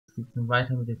geht's nun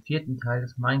weiter mit dem 4. Teil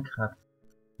des Minecraft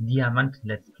Diamant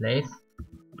Let's Plays.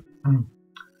 Im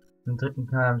 3.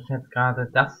 Teil habe ich jetzt gerade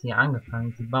das hier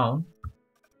angefangen zu bauen.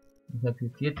 Ich habe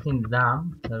hier 14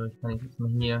 Samen, dadurch kann ich jetzt mal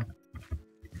hier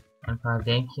ein paar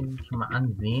Sämchen schon mal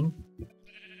ansehen,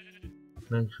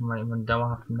 weil ich schon mal immer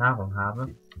dauerhafte Nahrung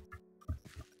habe.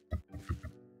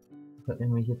 Ich habe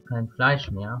nämlich jetzt kein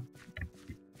Fleisch mehr.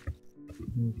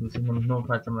 Ich muss nämlich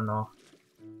notfalls immer noch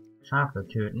Schafe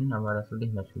töten, aber das will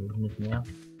ich natürlich nicht mehr.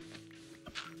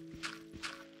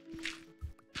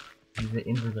 Diese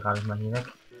Insel grabe ich mal hier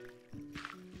weg.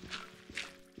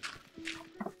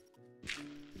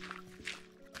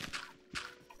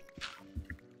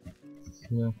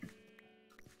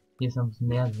 Hier ist noch ein bisschen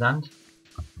mehr Sand.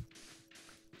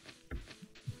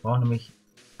 Ich brauche nämlich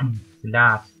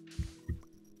Glas.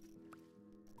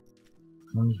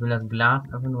 Und ich will das Glas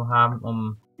einfach nur haben,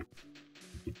 um...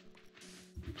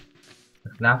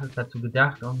 Das Glas ist dazu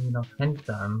gedacht, um hier noch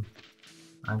Fenster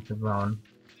einzubauen.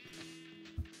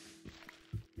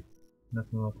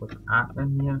 Lass nur mal kurz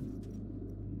atmen hier,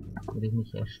 damit ich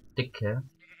nicht ersticke.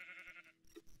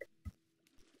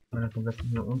 Und das am besten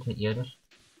hier unterirdisch.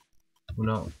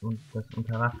 Oder und das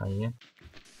unter Wasser hier.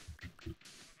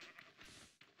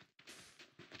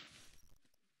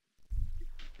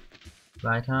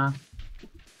 Weiter.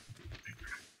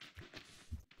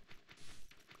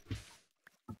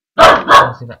 Ich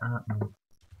muss wieder atmen.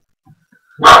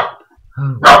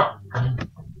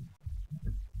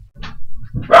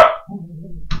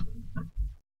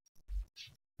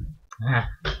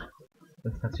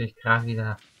 Das ist natürlich gerade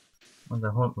wieder,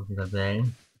 unser Hund muss wieder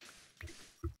bellen.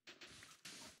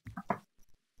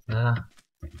 Ja.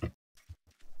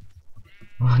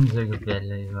 Unsere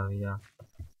Gebelle immer wieder.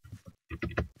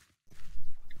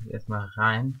 Erstmal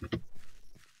rein.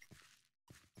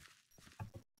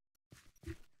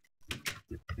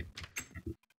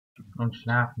 Und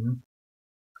schlafen.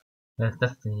 Was ist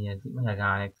das denn hier? Sieht man ja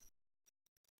gar nichts.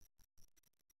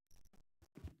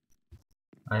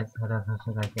 Jetzt hat er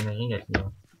wahrscheinlich generiert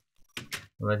hier.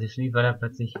 Aber sie schlief, war da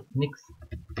plötzlich nix.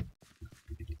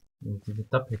 Und diese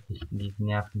Doppelfichten, die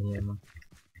nerven hier immer.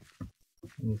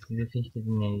 Und jetzt diese Fichte,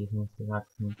 die ist nicht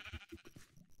gewachsen.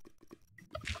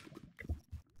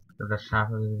 Ich glaube, das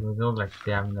Schaf wird sowieso gleich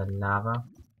sterben in der Lava.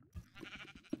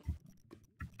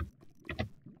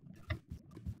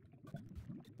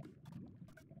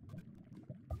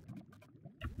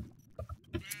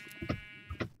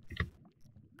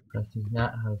 Vielleicht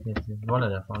habe ich jetzt die Wolle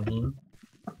davon liegen.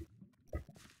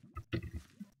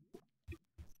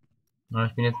 Aber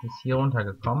ich bin jetzt bis hier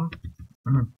runtergekommen.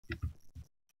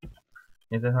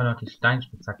 Jetzt erstmal noch die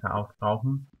Steinspitzhacke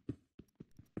aufbrauchen.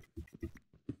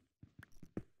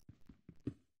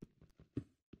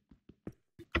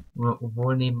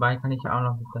 Obwohl nebenbei kann ich auch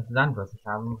noch das Sand, was ich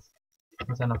habe, muss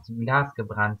ja noch zu Glas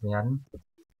gebrannt werden.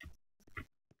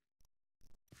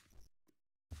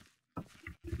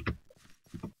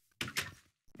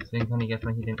 Deswegen kann ich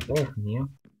erstmal hier den Ofen hier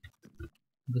ein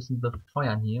bisschen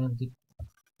befeuern hier.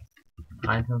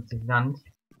 53 Sand.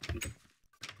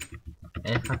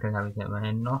 11 Fackeln habe ich ja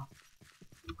immerhin noch.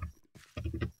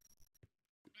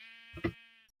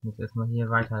 Jetzt erstmal hier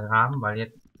weiter graben, weil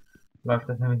jetzt läuft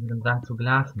das nämlich mit dem Sand zu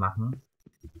Glas machen.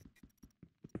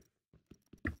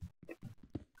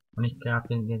 Und ich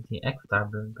grabe jetzt hier extra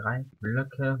 3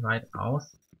 Blöcke weit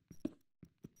aus,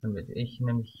 damit ich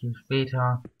nämlich hier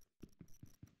später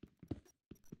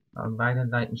an beiden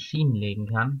Seiten Schienen legen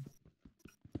kann.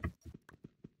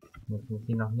 Jetzt ist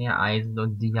hier noch mehr Eisen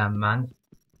und Diamant.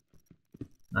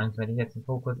 Eigentlich werde ich jetzt den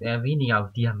Fokus eher weniger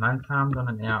auf Diamant haben,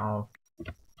 sondern eher auf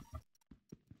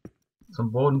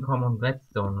zum Boden kommen und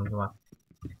Redstone und sowas.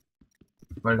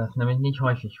 Weil das nämlich nicht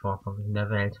häufig vorkommt in der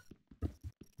Welt.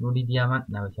 Nur die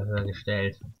Diamanten habe ich ja höher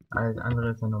gestellt. Alles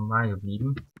andere ist ja normal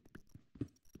geblieben.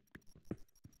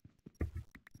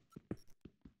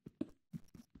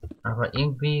 Aber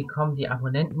irgendwie kommen die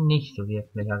Abonnenten nicht so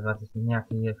wirklich. Also was ich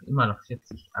merke, hier ist immer noch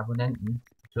 40 Abonnenten.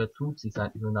 Für tut sich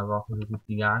seit so einer Woche so gut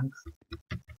wie gar nichts.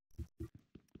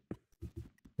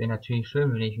 Wäre natürlich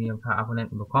schön, wenn ich wieder ein paar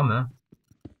Abonnenten bekomme.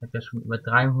 Ich habe ja schon über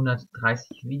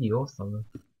 330 Videos, also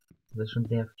das ist schon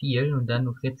sehr viel. Und dann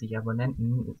nur 40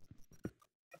 Abonnenten.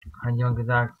 Hat jemand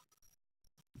gesagt,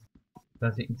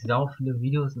 das sind sau viele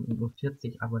Videos und nur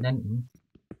 40 Abonnenten.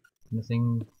 Und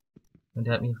deswegen, und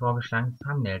er hat mir vorgeschlagen,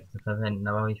 Thumbnails zu verwenden,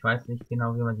 aber ich weiß nicht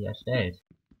genau, wie man die erstellt.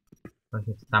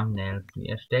 Solche Thumbnails, wie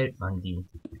erstellt man die?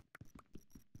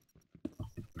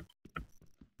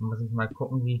 Dann muss ich mal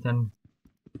gucken, wie ich dann,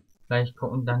 vielleicht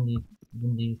gucken dann die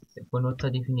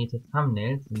benutzerdefinierte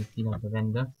Thumbnails, wenn ich die dann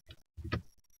verwende.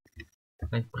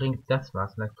 Vielleicht bringt das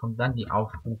was, vielleicht kommt dann die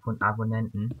Aufrufe und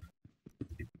Abonnenten.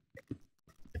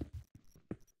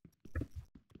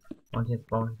 Und jetzt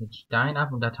baue ich den Stein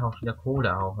ab und da taucht wieder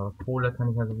Kohle auf. Aber Kohle kann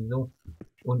ich ja sowieso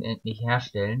unendlich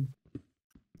herstellen.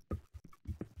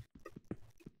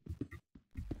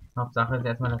 Hauptsache ist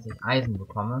erstmal, dass ich Eisen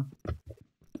bekomme,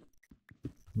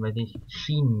 damit ich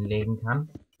Schienen legen kann.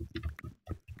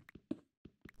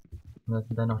 Und jetzt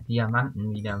sind dann noch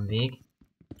Diamanten wieder am Weg.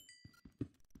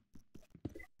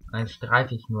 Dann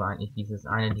streife ich nur eigentlich dieses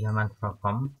eine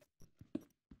Diamantvorkommen.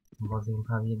 Dann muss ich ein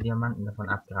paar Diamanten davon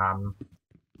abgraben.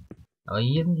 Aber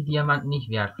hier sind die Diamanten nicht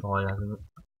wertvoll. Also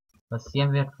was hier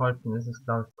am wertvollsten ist, ist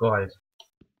glaube ich Gold.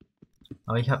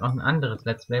 Aber ich habe noch ein anderes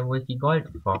Let's Play, wo ich die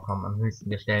Goldvorkommen am höchsten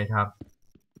gestellt habe.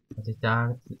 Dass ich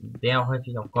da sehr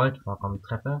häufig auf Goldvorkommen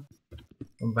treffe.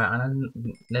 Und bei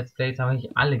anderen Let's Plays habe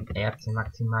ich alle Erze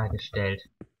maximal gestellt.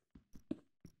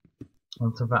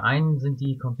 Und so bei einen sind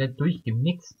die komplett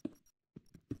durchgemixt.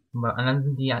 Und bei anderen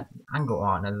sind die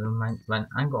angeordnet. Also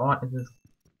mein angeordnet ist,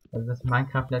 also das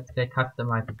Minecraft Let's Play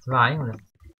Customize 2. Und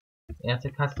das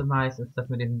erste Customize ist das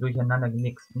mit dem durcheinander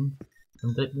gemixten.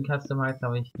 Im dritten Customize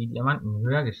habe ich die Diamanten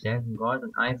höher gestellt, in Gold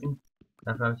und Eisen.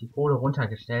 Dafür habe ich die Kohle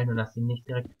runtergestellt, und dass sie nicht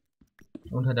direkt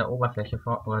unter der Oberfläche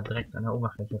oder direkt an der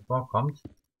Oberfläche vorkommt.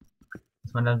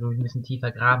 Dass man dadurch ein bisschen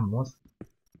tiefer graben muss.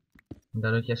 Und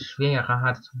dadurch es schwerer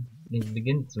hat, den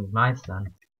Beginn zu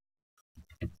meistern.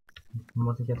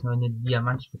 Muss ich jetzt mal eine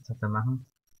Diamantspitzhacke machen.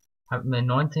 Habe mir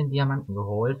 19 Diamanten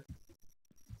geholt.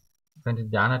 Könnte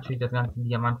da natürlich das ganze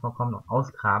Diamantvorkommen noch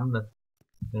ausgraben. Das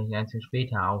werde ich ein bisschen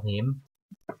später aufheben.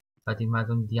 Falls ich mal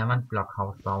so ein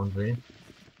Diamantblockhaus bauen will.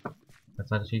 Das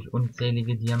natürlich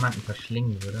unzählige Diamanten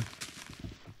verschlingen würde.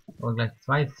 Und gleich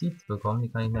 2 Seeds bekommen, die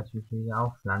kann ich natürlich hier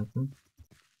auch pflanzen.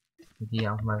 Die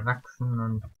auch mal wachsen,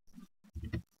 und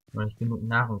wenn ich genug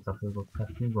Nahrung zur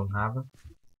Verfügung habe.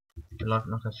 Da läuft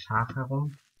noch das Schaf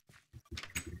herum.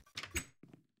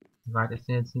 Wie weit ist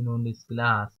denn jetzt hier nun das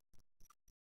Glas?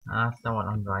 Ah, es dauert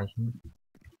noch ein Weilchen.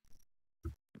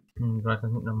 Soll ich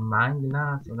das mit normalem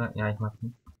Glas oder? Ja, ich mach's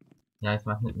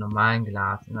mit normalem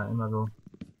Glas. Und dann immer so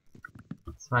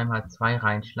 2x2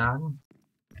 reinschlagen.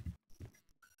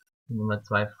 Und immer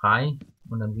 2 frei.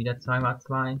 Und dann wieder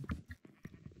 2x2.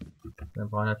 Dann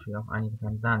brauche ich natürlich auch einiges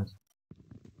an Sand.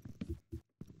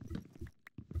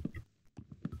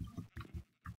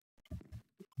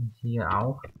 Und hier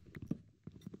auch.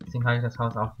 Deswegen habe ich das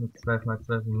Haus auch mit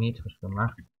 12x12 symmetrisch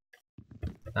gemacht.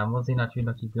 Da muss ich natürlich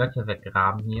noch die Blöcke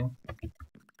weggraben hier.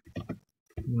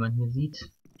 Wie man hier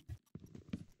sieht.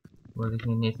 Muss ich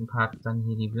in den nächsten Parts dann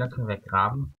hier die Blöcke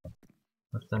weggraben.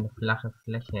 Dass dann eine flache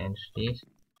Fläche entsteht.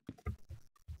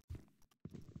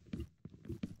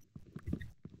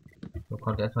 So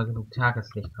kommt erstmal genug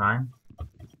Tageslicht rein.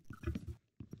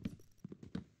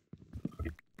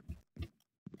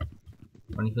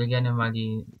 Und ich will gerne mal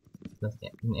den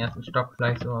ersten Stock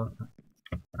vielleicht so auf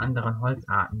anderen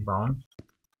Holzarten bauen.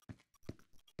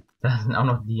 Da sind auch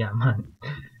noch Diamanten.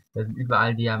 Da sind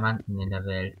überall Diamanten in der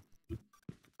Welt.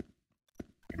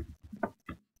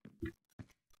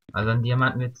 Also an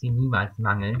Diamanten wird sie niemals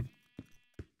mangeln.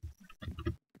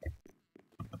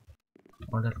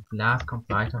 Und das Glas kommt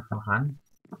weiter voran.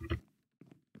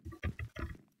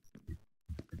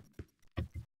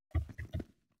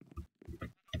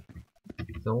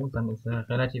 So, dann ist ein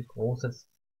relativ großes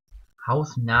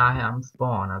Haus nahe am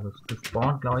Spawn. Also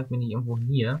gespawnt, glaube ich, bin ich irgendwo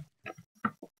hier.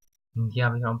 Und hier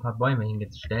habe ich auch ein paar Bäume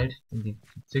hingestellt, um die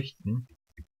zu züchten.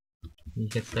 Die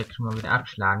ich jetzt direkt schon mal wieder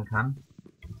abschlagen kann.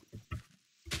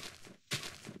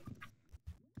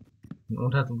 Den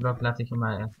untersten Block lasse ich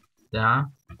immer erst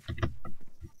da.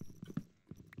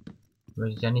 Weil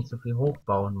ich ja nicht so viel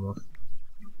hochbauen muss.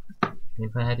 In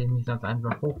dem Fall hätte ich mich sonst einen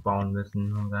Block hochbauen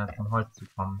müssen, um da vom Holz zu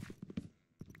kommen.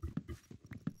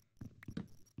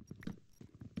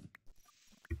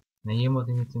 Ne, hier muss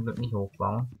ich mich zum Glück nicht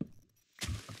hochbauen.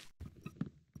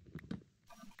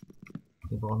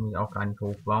 Hier brauchen wir auch gar nicht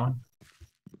hochbauen.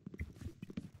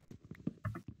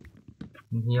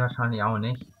 Und hier wahrscheinlich auch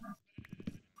nicht.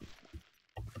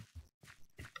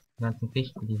 Die ganzen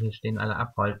Fichten, die hier stehen, alle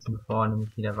abholzen, bevor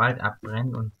nämlich wieder Wald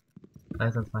abbrennt, und da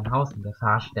ist sonst mein Haus in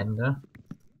Gefahr stände.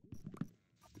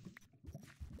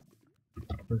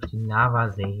 Durch die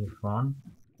Lavasee hier vorn.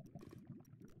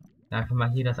 Einfach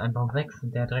mal hier, dass ein Baum wächst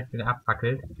und der direkt wieder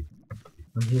abfackelt.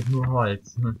 Und hier ist nur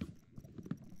Holz.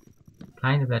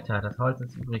 Keine Blätter, das Holz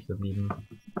ist übrig geblieben.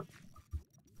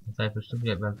 Das heißt bestimmt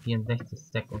wieder beim 64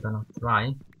 Stack oder noch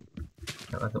 2.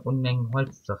 Ich habe also Unmengen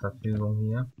Holz zur Verfügung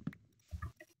hier.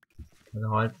 Also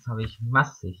Holz habe ich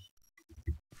massig.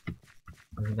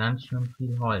 Also ganz schön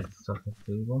viel Holz zur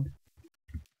Verfügung.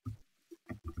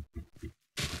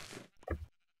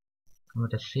 Und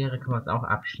mit der Schere können wir es auch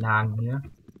abschlagen hier.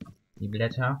 Die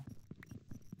Blätter.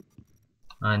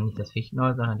 Nicht das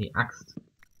Fichtenholz, sondern die Axt.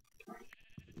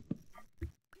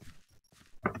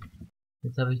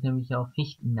 Jetzt habe ich nämlich auch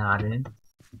Fichtennadeln.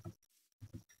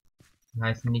 Die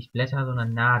heißen nicht Blätter,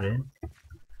 sondern Nadeln.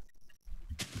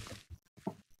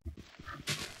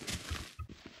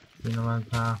 Hier nochmal ein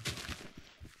paar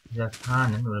dieser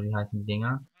Fahnen, oder wie heißen die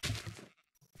Dinger?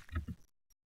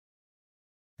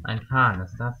 Ein Farn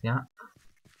ist das, ja.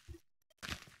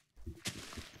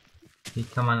 Die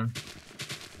kann man...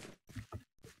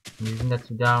 Die sind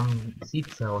dazu da, um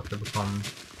Seeds herauszubekommen.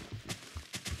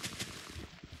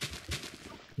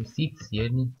 Die Seeds hier,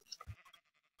 die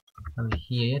habe ich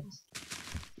hier jetzt.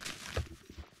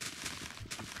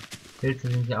 Pilze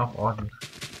sind ja auch ordentlich.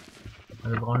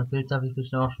 Also braune Pilze habe ich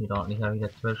bestimmt auch schon wieder ordentlich. Ich habe wieder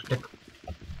 12 Stück.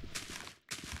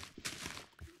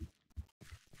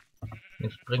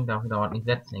 Hier springt auch wieder ordentlich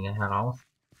Setzlinge heraus.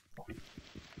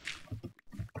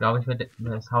 Ich glaube, ich werde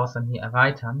das Haus dann hier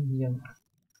erweitern. Hier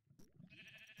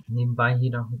nebenbei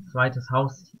hier noch ein zweites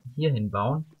Haus hier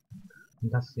hinbauen. Und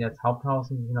das hier als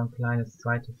Haupthaus und hier noch ein kleines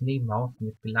zweites Nebenhaus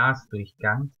mit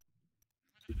Glasdurchgang.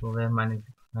 So wäre mein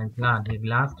Plan. Hier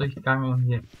Glasdurchgang und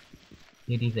hier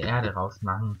diese Erde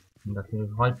rausmachen, um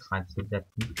dafür Holz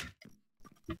reinzusetzen.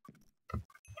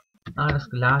 Ah, das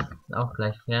Glas ist auch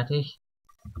gleich fertig.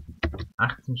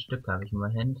 18 Stück habe ich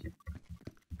immerhin.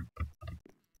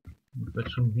 Es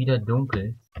wird schon wieder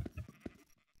dunkel.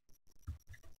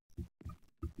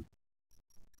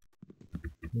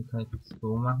 Hier kann ich das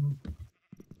so machen.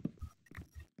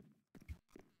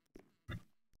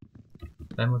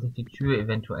 Dann muss ich die Tür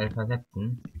eventuell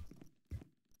versetzen.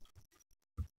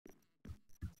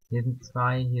 Hier sind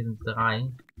 2, hier sind 3.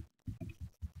 Und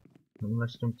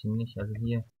irgendwas stimmt hier nicht. Also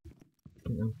hier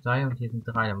sind 2 und hier sind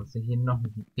 3. Da muss ich hier noch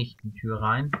eine Dichtentür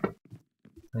rein.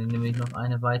 Dann nehme ich noch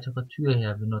eine weitere Tür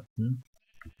her benutzen.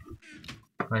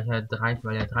 Weil ja 3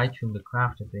 Türen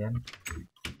gecraftet werden.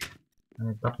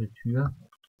 Eine Doppeltür.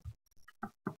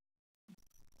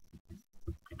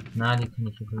 Na, die kann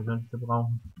ich hier sowieso nicht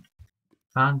gebrauchen.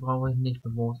 Farn brauche ich nicht,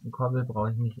 bemoosten Kobbel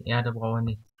brauche ich nicht, Erde brauche ich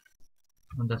nicht.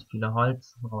 Und das viele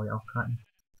Holz brauche ich auch gerade nicht.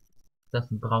 Das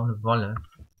ist eine braune Wolle.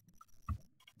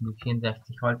 Und die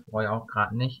 64 Holz brauche ich auch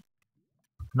gerade nicht.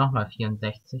 Nochmal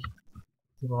 64.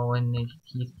 Die brauche ich nicht,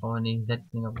 Kies brauche ich nicht,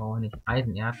 Setzlinge brauche ich nicht.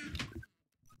 Eisenerz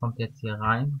kommt jetzt hier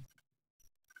rein.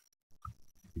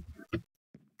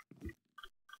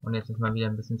 Und jetzt ist mal wieder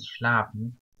ein bisschen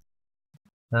schlafen.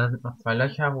 Da sind noch 2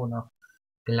 Löcher, wo noch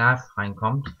Glas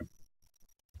reinkommt.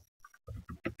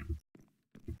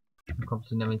 Dann kommt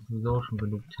hier nämlich sowieso schon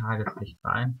genug Tageslicht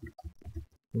rein.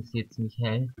 Ist hier ziemlich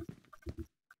hell.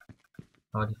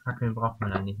 Aber die Fackeln braucht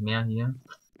man dann nicht mehr hier.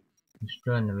 Die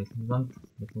stören nämlich sonst.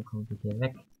 Deswegen kommt die hier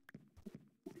weg.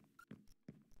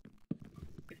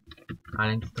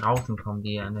 Allerdings draußen kommen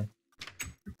die an der,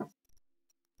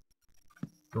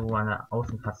 so an der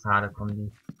Außenfassade kommen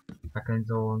die Fackeln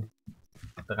so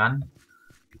dran.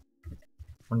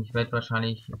 Und ich werde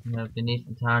wahrscheinlich innerhalb der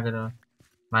nächsten Tage, der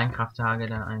Minecraft-Tage,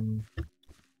 dann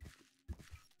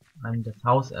das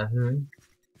Haus erhöhen.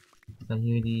 Dann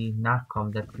hier die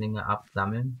Nachkommensetzlinge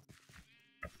absammeln.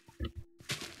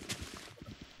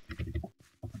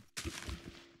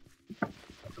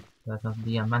 Da ist noch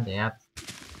Diamanterz.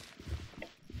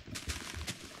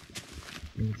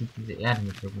 Wie sieht diese Erde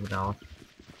nicht so gut aus?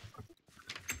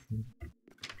 Ich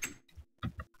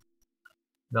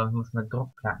glaube, ich muss mal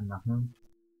Druckplatten machen.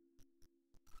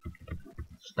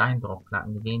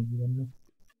 Steindruckplatten, die gehen hier nicht.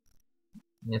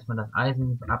 Erstmal das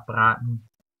Eisen abbraten.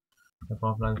 Da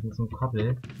braucht glaube ich ein bisschen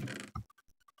Koppel.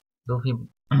 So viel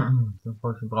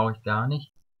brauche ich gar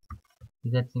nicht.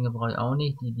 Die Setzlinge brauche ich auch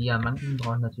nicht. Die Diamanten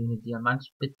brauche ich natürlich eine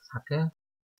Diamantspitzhacke.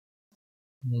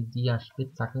 Eine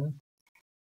Dia-Spitzhacke.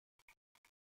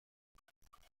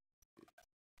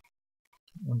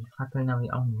 Und die Fackeln habe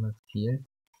ich auch nicht mehr viel.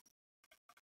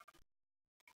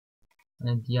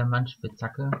 Eine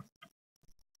Diamantspitzhacke.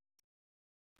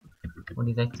 Und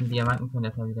die 16 Diamanten können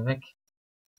erstmal wieder weg.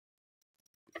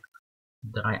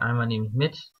 3 Eimer nehme ich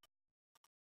mit.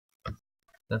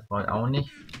 Das brauche ich auch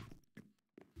nicht.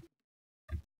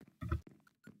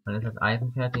 Dann ist das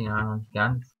Eisen fertig. Ja, noch nicht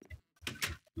ganz.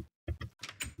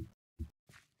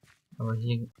 Aber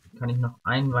hier kann ich noch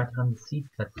einen weiteren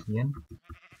Seed platzieren.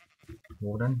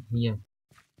 Wo denn? Hier.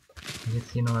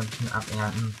 Jetzt hier noch ein bisschen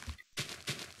abernten.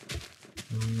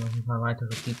 Um noch ein paar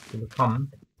weitere Seeds zu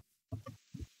bekommen.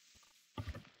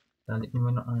 Da liegt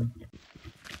mir noch ein.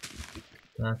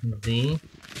 Da ist ein See.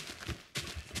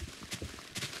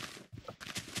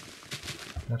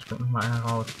 Da springt noch mal einer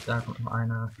raus. Da kommt noch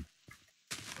einer.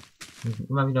 Hier sind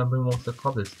immer wieder bemooste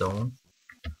Cobblestones.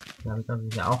 Da habe ich glaube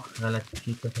ich ja auch relativ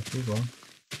viel zur Verfügung.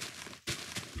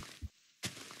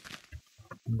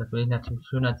 Und das will ich natürlich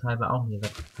schönheitshalber auch hier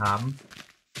weg haben.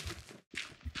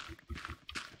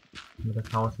 Damit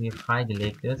das Haus hier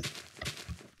freigelegt ist.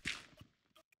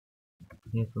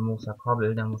 Hier ist bemooster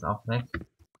Kobbel, der muss auch weg.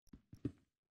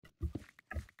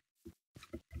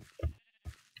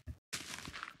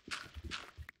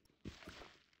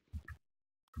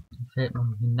 Dann fällt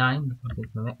noch hinein, das muss ich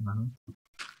jetzt mal wegmachen.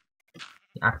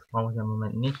 Die Axt brauche ich ja im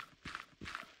Moment nicht.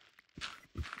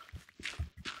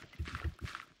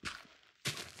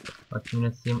 Aber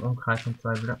zumindest hier im Umkreis von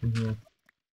 2 Blöcken hier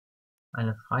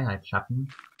eine Freiheit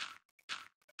schaffen.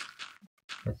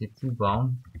 Dass sie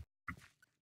zubauen.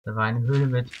 Da war eine Höhle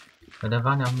mit. Ja, da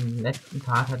waren ja am letzten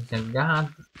Tag hatte ich dann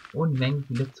ganz unmengen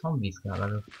viele Zombies gehabt.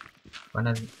 Also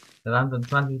da waren so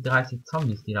 20, 30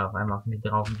 Zombies, die da auf einmal auf mich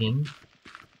drauf gingen.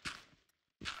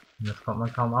 Und das konnte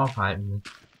man kaum aufhalten.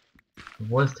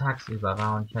 Obwohl es tagsüber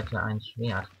war und ich hatte ein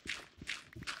Schwert.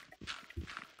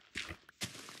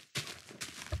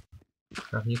 Ich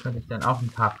glaube, hier könnte ich dann auch ein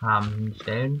paar Farmen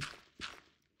hinstellen.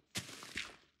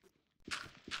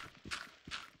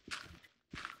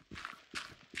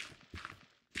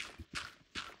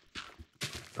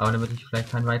 Aber damit ich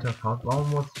vielleicht kein weiteres Haus bauen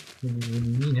muss, für die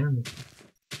Mine.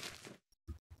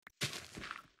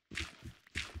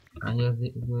 Hier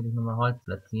würde ich nochmal Holz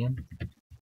platzieren.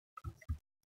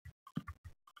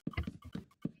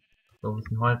 So ein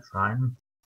bisschen Holz rein.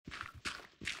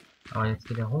 Aber jetzt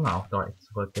geht der Hunger auch deutlich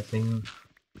zurück. Deswegen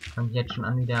fange ich jetzt schon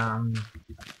an, wieder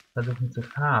versuchen zu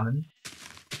farmen.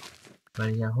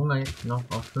 Weil der Hunger jetzt noch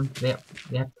auf 5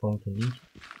 Wertpunkte liegt.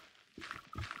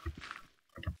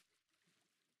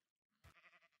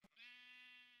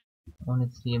 Und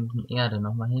jetzt hier ein bisschen Erde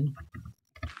nochmal hin.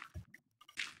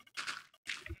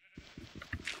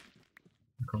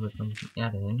 Dann kommt jetzt noch ein bisschen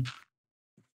Erde hin.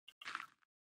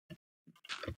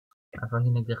 Einfach hier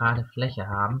eine gerade Fläche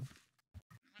haben.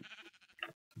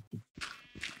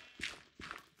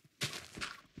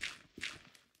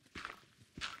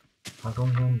 Also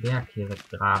so einen Berg hier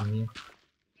weggraben hier.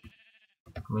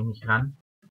 Da komme ich nicht ran.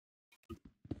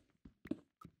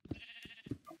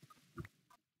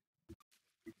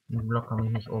 Den Block komme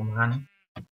ich nicht oben ran.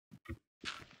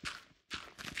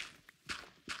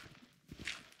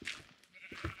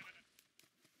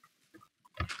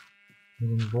 Hier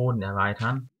den Boden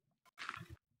erweitern.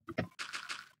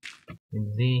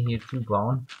 Den See hier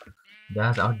zubauen.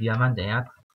 Da ist auch Diamanterz.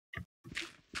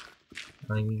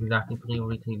 Aber wie gesagt, die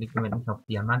Priorität liegt im Moment nicht auf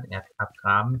Diamanterz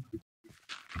abgraben.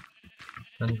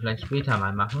 Kann ich vielleicht später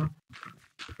mal machen.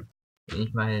 Wenn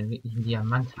ich mal wirklich ein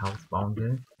Diamanthaus bauen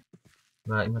will.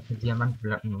 Oder irgendwas mit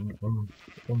Diamantblöcken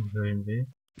umhüllen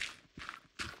will.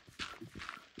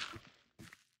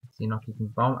 Jetzt hier noch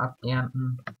diesen Baum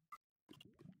abernten.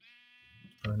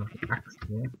 Aber noch die Axt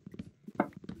hier.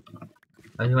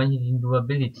 Also ich meine hier den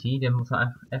Durability, der muss man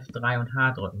einfach F3 und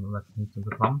H drücken, um das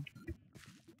hinzubekommen.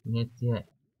 Wenn ich jetzt hier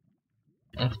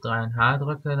F3 und H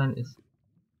drücke, dann ist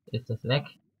das weg.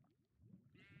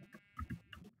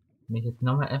 Wenn ich jetzt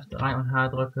nochmal F3 und H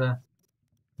drücke,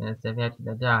 dann ist der Wert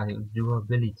wieder da, der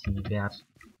Durability-Wert.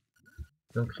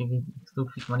 So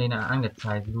kriegt man den dann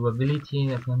angezeigt.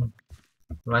 Durability, dann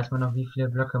weiß man noch, wie viele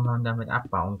Blöcke man damit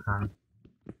abbauen kann.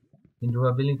 Den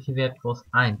Durability-Wert plus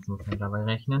 1 muss man dabei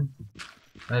rechnen.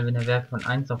 Weil wenn der Wert von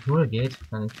 1 auf 0 geht,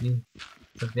 dann ist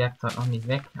das Werkzeug noch nicht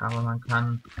weg, aber man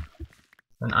kann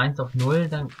von 1 auf 0,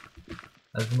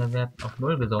 also wenn der Wert auf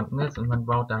 0 gesunken ist und man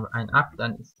baut dann einen ab,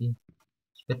 dann ist die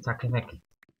Spitzhacke weg.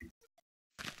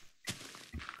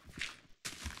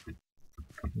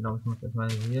 Ich glaube, ich muss erstmal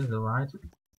hier so weit.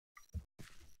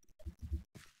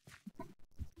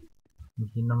 Und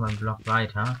hier nochmal einen Block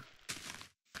weiter.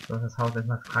 So ist das Haus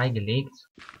erstmal freigelegt.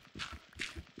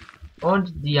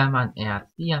 Und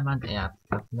Diamanterz.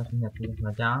 Das lassen wir natürlich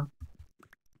mal da.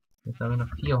 Jetzt habe ich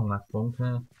noch 4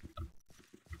 Hungerspunkte.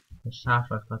 Das Schaf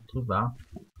läuft gerade drüber.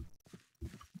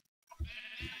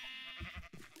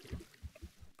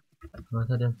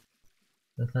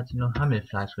 Das hat hier noch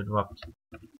Hammelfleisch gedroppt.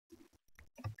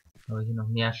 Aber hier noch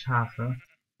mehr Schafe.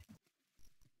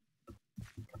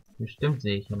 Bestimmt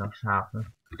sehe ich hier noch Schafe.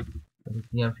 Dass ich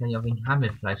hier vielleicht auch wegen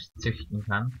Hammelfleisch züchten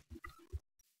kann.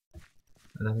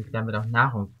 Dass ich damit auch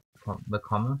Nahrung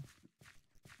bekomme.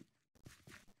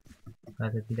 Da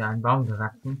ist jetzt wieder ein Baum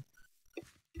gewachsen.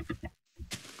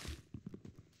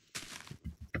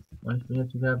 Und ich bin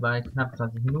jetzt wieder bei knapp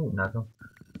 20 Minuten. Also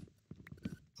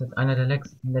das ist jetzt einer der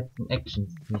letzten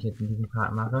Actions, die ich jetzt in diesem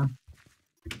Part mache.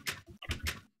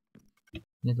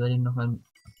 Jetzt werde ich noch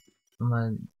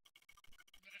mal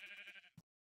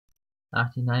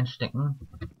 8 hineinstecken.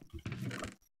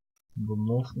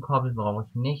 Bemoosten Korbel brauche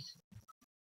ich nicht.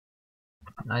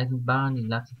 Eisenbahn, die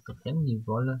lasse ich drin, die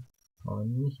Wolle brauche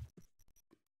ich nicht.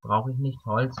 Brauche ich nicht.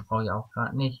 Holz brauche ich auch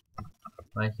gerade nicht,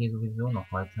 weil ich hier sowieso noch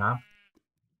Holz habe.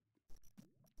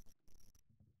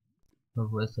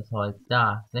 So, wo ist das Holz?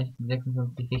 Da,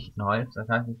 56 Fichtenholz. Das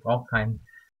heißt, ich brauche keinen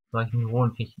solchen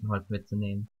rohen Fichtenholz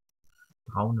mitzunehmen.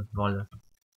 Braune Wolle.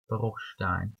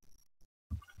 Bruchstein.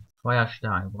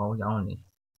 Feuerstein brauche ich auch nicht.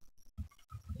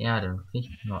 Erde,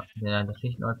 Fichtenholz. Ja, das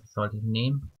Fichtenholz sollte ich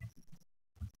nehmen.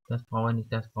 Das brauche ich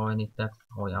nicht, das brauche ich nicht, das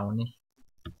brauche ich auch nicht.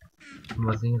 Ich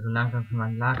muss hier so langsam für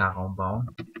meinen Lagerraum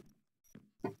bauen.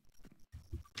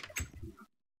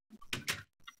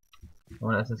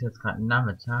 Oder ist es jetzt gerade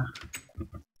Nachmittag?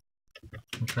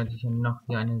 Dann könnte ich noch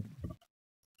hier eine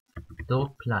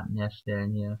Dotplatten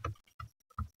herstellen hier.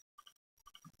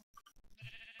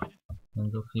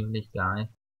 Denn so viel will ich gar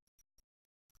nicht.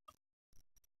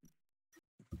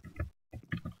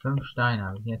 5 Steine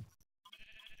habe ich jetzt.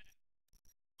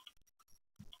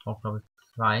 Ich brauche glaube ich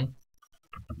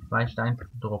 2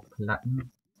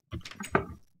 Steindruckplatten.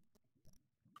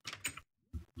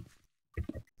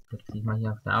 Jetzt ziehe ich mal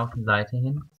hier auf der Außenseite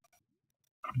hin.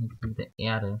 Jetzt mit der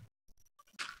Erde.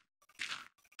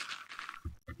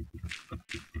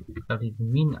 Ich glaube,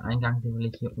 diesen Mineneingang, den will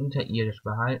ich hier unterirdisch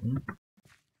behalten.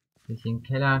 Ich hier im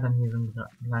Keller, dann hier so einen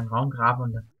kleinen Raum graben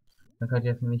und dann könnt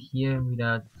ihr jetzt nämlich hier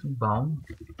wieder zubauen.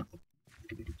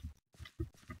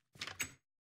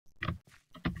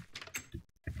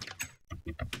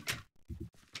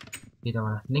 Geht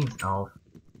aber nach links auf.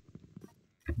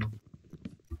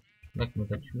 Weg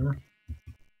mit der Tür.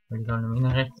 Weil die sollen nämlich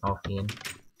nach rechts aufgehen.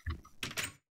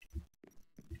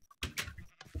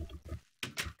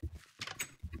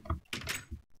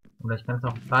 Oder ich kann es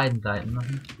auf beiden Seiten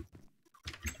machen.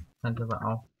 Kann es aber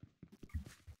auch.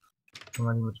 Kann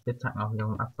man die mit Spitzhacken auch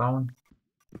wiederum abbauen.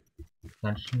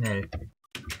 Ganz schnell.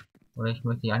 Oder ich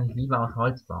möchte die eigentlich lieber aus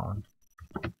Holz bauen.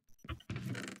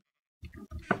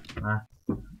 Ah,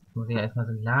 ich muss ja erstmal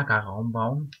so einen Lagerraum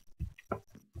bauen.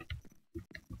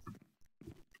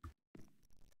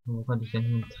 Und wo könnte ich denn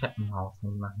hier ein Treppenhaus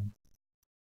machen?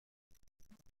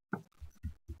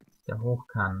 Dass der hoch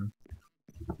kann.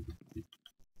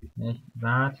 Ja, ich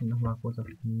warte noch mal kurz auf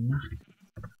die Nacht.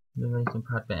 Dann werde ich den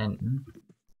Part beenden.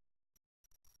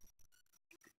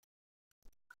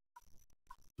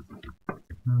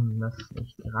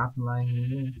 Ich grabe mal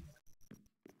hier.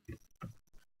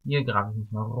 Hier grabe ich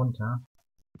mich mal runter.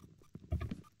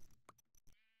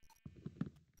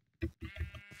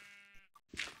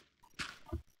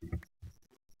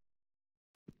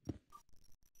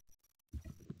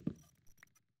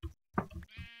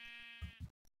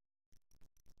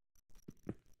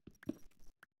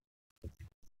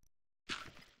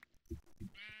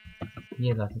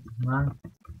 Hier lasse ich es mal.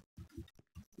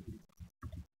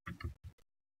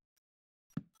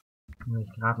 Und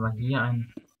ich grabe mal hier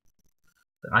einen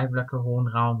 3 Blöcke hohen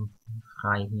Raum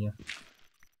frei hier.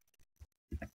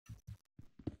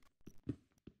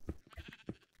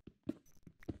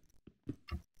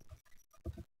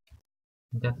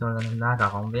 Und das soll dann ein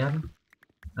Lagerraum werden.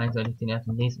 Eigentlich soll ich den erst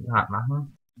im nächsten Part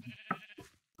machen.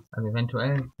 Also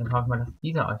eventuell, dann hoffe ich mal, dass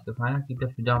dieser euch gefallen hat. Gebt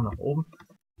dafür Daumen nach oben.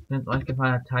 Wenn es euch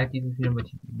gefallen hat, teilt dieses Video, damit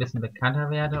ich ein bisschen bekannter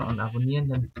werde und abonnieren,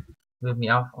 dann würde mich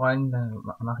auch freuen. Dann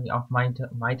mache ich auch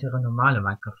weitere normale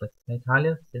Minecraft-Let's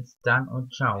Play-Teile. Bis dann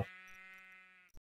und ciao.